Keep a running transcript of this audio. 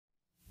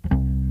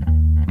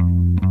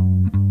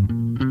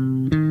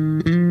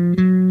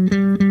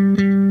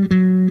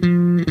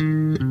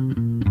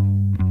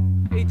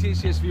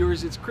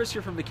it's Chris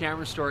here from the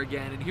camera store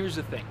again, and here's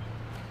the thing.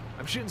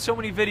 I'm shooting so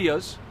many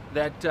videos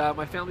that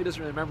my family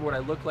doesn't remember what I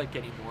look like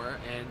anymore,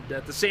 and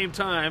at the same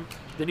time,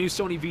 the new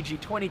Sony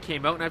VG20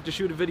 came out and I have to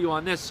shoot a video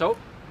on this, so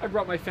I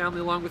brought my family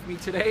along with me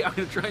today. I'm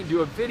going to try and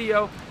do a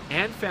video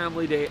and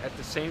family day at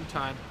the same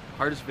time.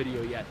 Hardest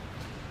video yet.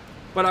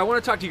 But I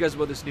want to talk to you guys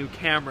about this new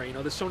camera, you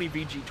know, the Sony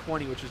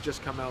VG20, which has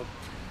just come out.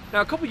 Now,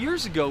 a couple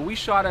years ago, we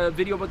shot a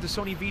video about the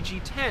Sony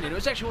VG10, and it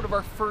was actually one of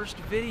our first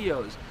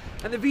videos.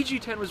 And the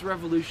VG10 was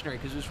revolutionary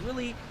because it was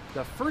really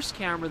the first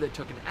camera that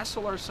took an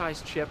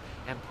SLR-sized chip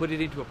and put it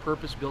into a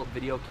purpose-built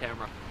video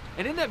camera.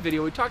 And in that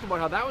video, we talked about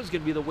how that was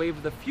going to be the wave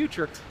of the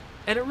future,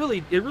 and it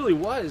really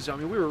was. I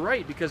mean, we were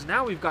right, because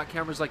now we've got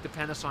cameras like the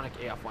Panasonic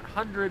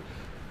AF100,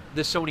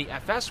 the Sony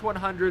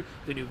FS100,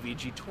 the new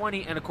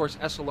VG20, and of course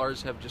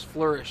SLRs have just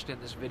flourished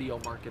in this video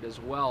market as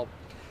well.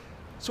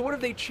 So what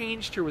have they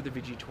changed here with the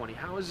VG20?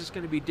 How is this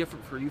going to be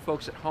different for you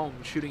folks at home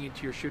shooting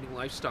into your shooting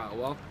lifestyle?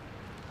 Well,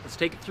 let's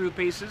take it through the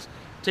paces,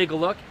 take a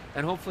look,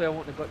 and hopefully I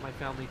won't neglect my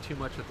family too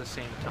much at the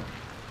same time.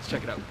 Let's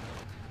check it out.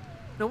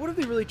 Now, what have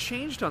they really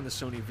changed on the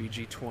Sony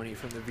VG20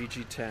 from the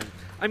VG10?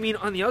 I mean,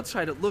 on the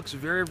outside it looks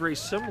very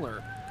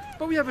similar,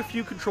 but we have a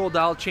few control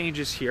dial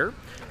changes here,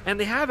 and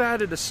they have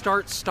added a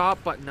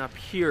start-stop button up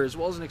here, as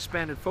well as an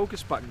expanded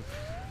focus button.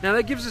 Now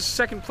that gives us a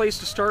second place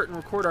to start and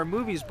record our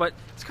movies, but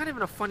it's kind of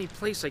in a funny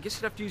place. I guess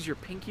you'd have to use your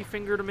pinky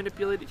finger to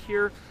manipulate it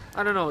here.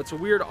 I don't know, it's a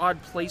weird,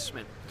 odd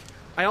placement.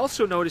 I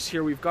also notice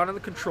here we've got on the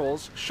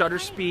controls, shutter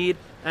speed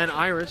and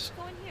iris.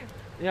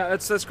 Yeah,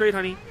 that's great,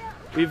 honey.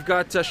 We've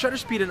got shutter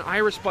speed and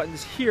iris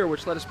buttons here,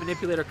 which let us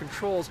manipulate our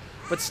controls,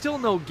 but still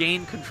no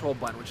gain control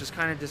button, which is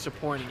kind of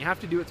disappointing. You have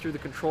to do it through the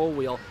control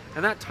wheel,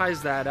 and that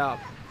ties that up.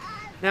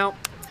 Now,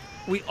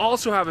 we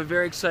also have a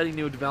very exciting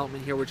new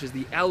development here, which is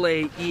the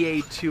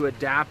LA-EA2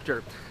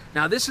 adapter.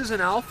 Now, this is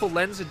an alpha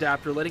lens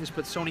adapter, letting us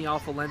put Sony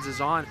alpha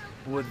lenses on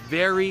with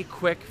very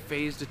quick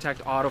phase detect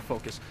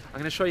autofocus. I'm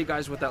going to show you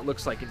guys what that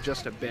looks like in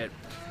just a bit.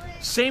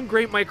 Same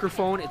great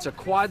microphone. It's a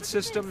quad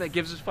system that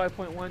gives us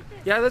 5.1.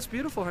 Yeah, that's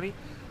beautiful, honey.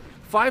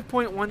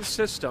 5.1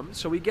 system,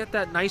 so we get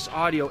that nice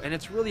audio, and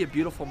it's really a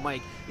beautiful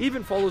mic. It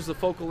even follows the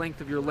focal length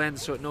of your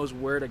lens, so it knows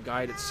where to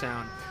guide its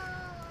sound.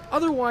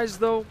 Otherwise,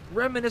 though,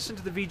 reminiscent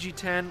to the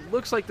VG10,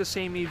 looks like the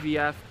same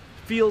EVF,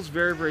 feels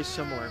very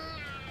similar.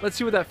 Let's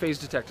see what that phase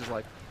detect is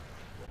like.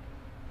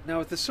 Now,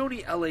 with the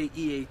Sony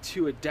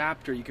LA-EA2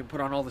 adapter, you can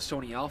put on all the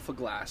Sony Alpha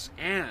glass,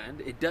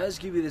 and it does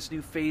give you this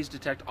new phase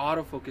detect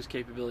autofocus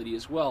capability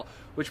as well,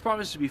 which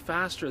promises to be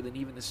faster than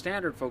even the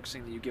standard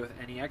focusing that you get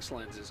with NEX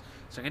lenses.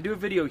 So I'm going to do a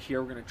video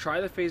here. We're going to try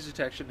the phase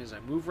detection. As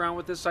I move around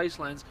with this Zeiss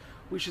lens,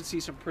 we should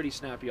see some pretty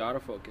snappy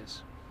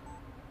autofocus.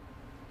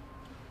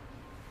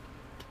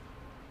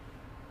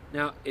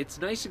 Now, it's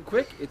nice and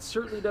quick. It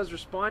certainly does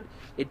respond.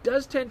 It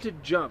does tend to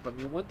jump. I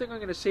mean, one thing I'm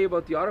going to say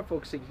about the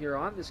autofocusing here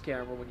on this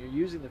camera when you're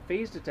using the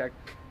phase detect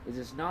is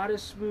it's not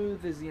as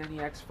smooth as the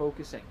NEX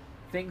focusing.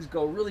 Things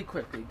go really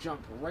quick. They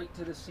jump right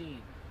to the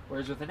scene.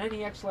 Whereas with an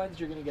NEX lens,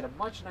 you're going to get a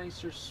much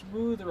nicer,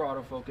 smoother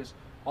autofocus,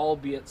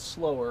 albeit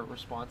slower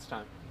response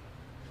time.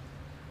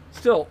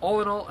 Still,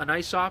 all in all, a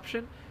nice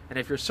option. And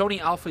if you're a Sony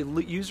Alpha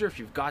user, if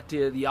you've got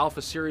the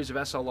Alpha series of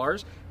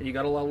SLRs and you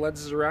got a lot of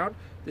lenses around,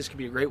 this can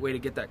be a great way to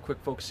get that quick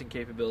focusing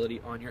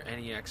capability on your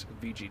NEX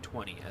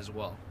VG20 as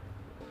well.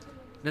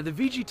 Now, the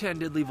VG10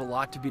 did leave a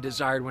lot to be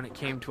desired when it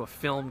came to a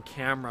film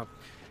camera,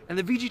 and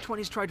the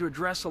VG20's tried to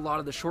address a lot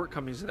of the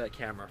shortcomings of that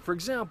camera. For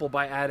example,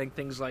 by adding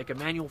things like a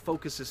manual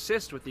focus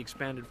assist with the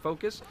expanded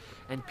focus,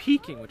 and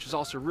peaking, which is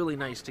also really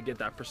nice to get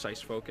that precise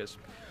focus.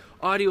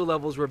 Audio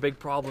levels were a big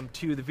problem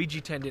too. The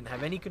VG10 didn't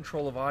have any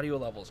control of audio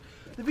levels.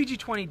 The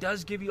VG20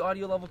 does give you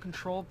audio level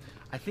control.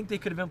 I think they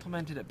could have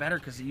implemented it better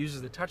because it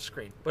uses the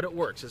touchscreen, but it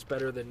works. It's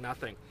better than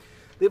nothing.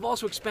 They've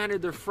also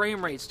expanded their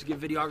frame rates to give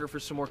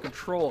videographers some more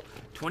control.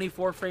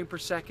 24 frame per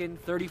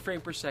second, 30 frame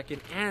per second,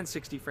 and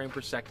 60 frame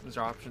per second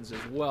options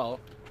as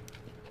well.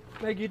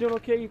 Meg, you doing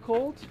okay? You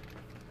cold?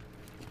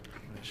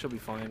 She'll be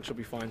fine. She'll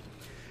be fine.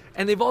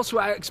 And they've also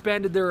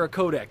expanded their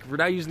codec. We're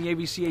now using the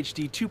AVC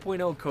HD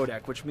 2.0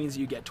 codec, which means that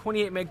you get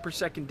 28 meg per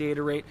second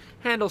data rate,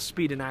 handles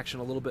speed and action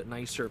a little bit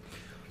nicer.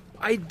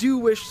 I do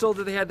wish still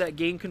that they had that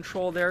gain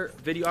control there.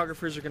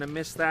 Videographers are going to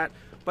miss that,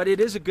 but it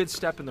is a good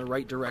step in the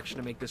right direction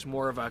to make this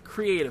more of a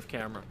creative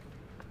camera.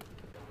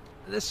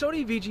 The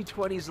Sony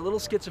VG20 is a little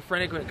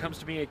schizophrenic when it comes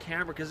to being a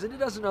camera because it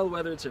doesn't know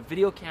whether it's a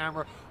video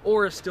camera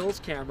or a stills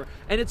camera,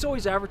 and it's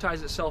always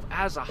advertised itself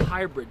as a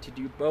hybrid to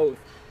do both.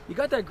 You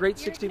got that great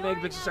 60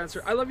 megapixel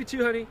sensor. I love you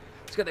too, honey.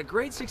 It's got that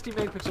great 60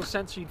 megapixel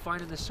sensor you'd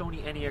find in the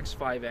Sony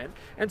NEX-5N,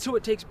 and so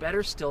it takes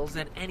better stills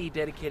than any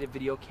dedicated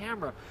video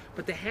camera.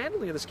 But the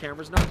handling of this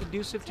camera is not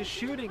conducive to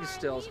shooting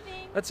stills.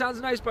 That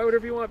sounds nice. Buy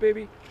whatever you want,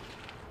 baby.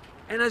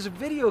 And as a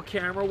video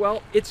camera,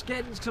 well, it's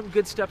getting some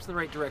good steps in the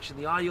right direction.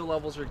 The audio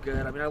levels are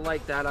good. I mean, I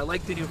like that. I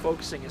like the new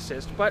focusing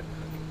assist, but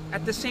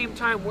at the same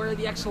time, where are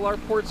the XLR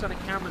ports on a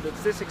camera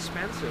that's this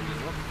expensive,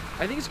 you know?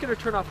 I think it's going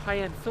to turn off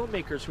high-end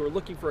filmmakers who are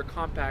looking for a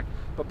compact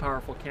but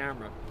powerful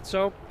camera.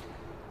 So,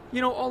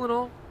 you know, all in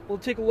all, we'll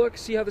take a look,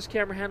 see how this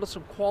camera handles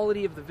some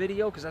quality of the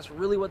video, because that's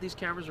really what these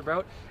cameras are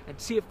about, and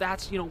see if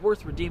that's, you know,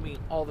 worth redeeming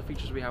all the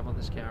features we have on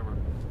this camera.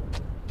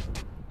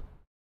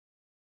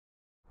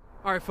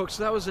 All right, folks,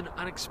 so that was an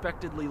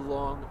unexpectedly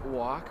long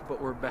walk,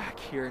 but we're back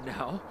here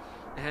now.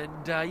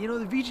 And, you know,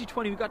 the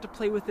VG20, we got to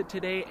play with it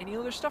today, and, you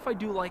know, there's stuff I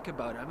do like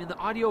about it. I mean, the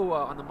audio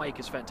on the mic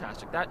is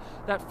fantastic. That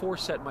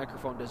 4-set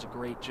microphone does a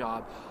great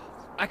job.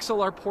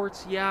 XLR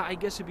ports, yeah, I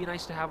guess it'd be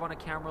nice to have on a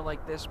camera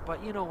like this,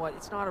 but you know what?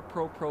 It's not a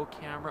pro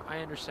camera. I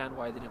understand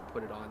why they didn't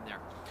put it on there.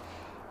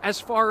 As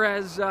far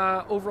as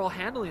overall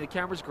handling, the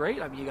camera's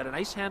great. I mean, you got a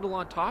nice handle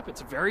on top.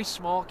 It's a very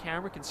small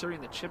camera considering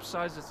the chip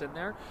size that's in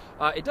there.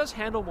 It does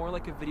handle more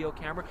like a video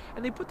camera,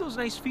 and they put those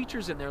nice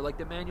features in there like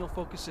the manual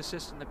focus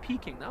assist and the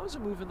peaking. That was a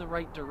move in the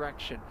right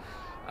direction.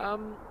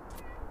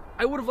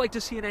 I would have liked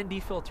to see an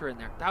ND filter in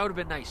there. That would have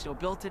been nice, you know,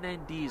 built-in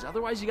NDs.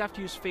 Otherwise, you have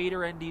to use fader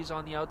NDs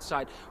on the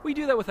outside. We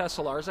do that with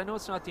SLRs. I know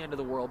it's not the end of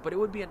the world, but it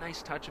would be a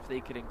nice touch if they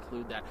could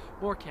include that.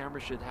 More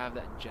cameras should have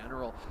that in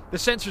general. The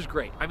sensor's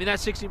great. I mean, that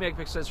 60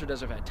 megapixel sensor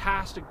does a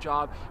fantastic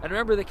job. And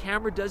remember, the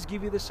camera does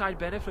give you the side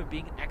benefit of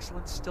being an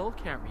excellent still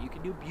camera. You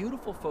can do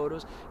beautiful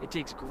photos. It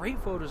takes great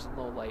photos in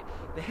low light.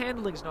 The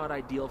handling's not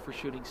ideal for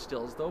shooting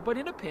stills, though, but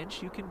in a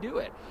pinch, you can do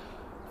it.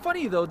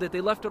 Funny, though, that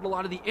they left out a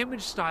lot of the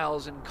image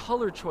styles and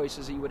color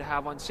choices that you would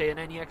have on, say, an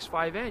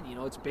NEX-5N. You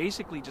know, it's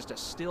basically just a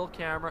still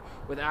camera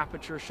with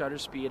aperture, shutter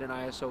speed, and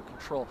ISO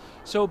control.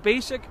 So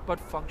basic,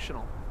 but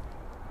functional.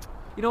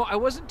 You know, I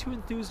wasn't too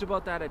enthused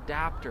about that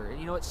adapter.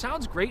 And, you know, it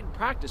sounds great in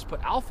practice.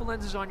 Put alpha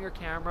lenses on your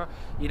camera,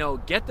 you know,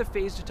 get the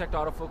phase detect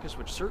autofocus,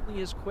 which certainly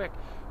is quick.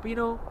 But, you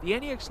know, the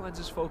NEX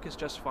lenses focus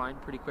just fine,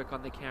 pretty quick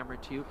on the camera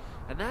too.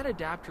 And that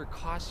adapter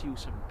costs you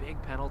some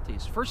big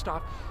penalties. First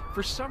off,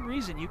 for some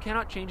reason, you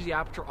cannot change the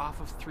aperture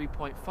off of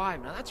 3.5.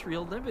 Now, that's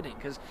real limiting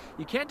because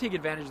you can't take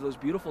advantage of those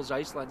beautiful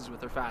Zeiss lenses with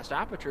their fast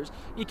apertures.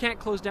 You can't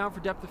close down for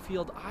depth of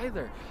field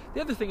either.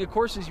 The other thing, of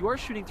course, is you are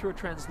shooting through a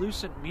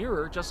translucent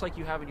mirror, just like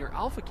you have in your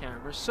alpha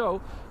camera,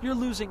 so you're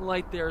losing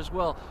light there as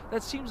well.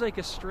 That seems like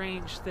a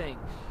strange thing.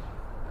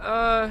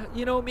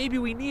 You know, maybe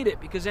we need it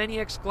because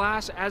NEX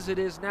glass, as it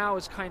is now,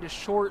 is kind of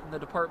short in the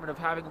department of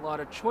having a lot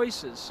of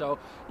choices. So,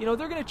 you know,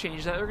 they're going to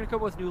change that. They're going to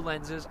come up with new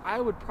lenses.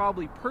 I would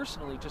probably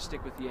personally just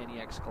stick with the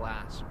NEX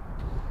glass.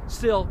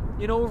 Still,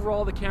 you know,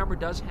 overall the camera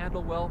does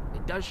handle well.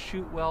 It does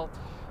shoot well.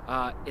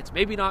 It's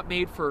maybe not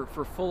made for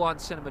full-on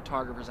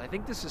cinematographers. I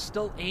think this is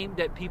still aimed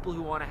at people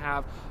who want to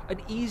have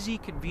an easy,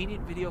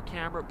 convenient video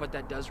camera, but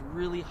that does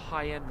really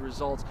high-end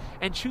results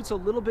and shoots a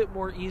little bit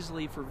more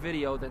easily for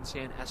video than,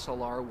 say, an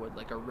SLR would,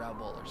 like a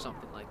Rebel or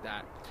something like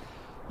that.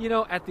 You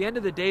know, at the end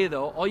of the day,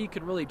 though, all you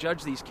can really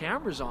judge these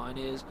cameras on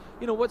is,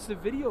 you know, what's the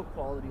video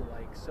quality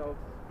like? So,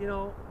 you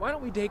know, why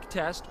don't we take a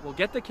test, we'll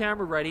get the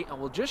camera ready, and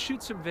we'll just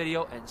shoot some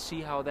video and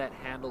see how that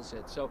handles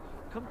it. So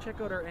come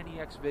check out our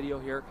NEX video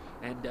here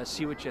and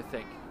see what you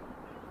think.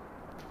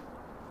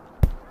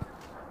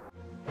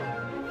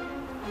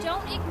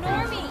 Don't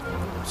ignore me!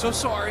 I'm so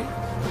sorry.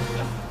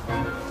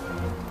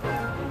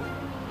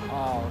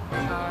 Oh,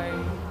 Kai,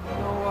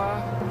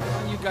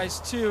 Noah, you guys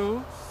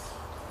too.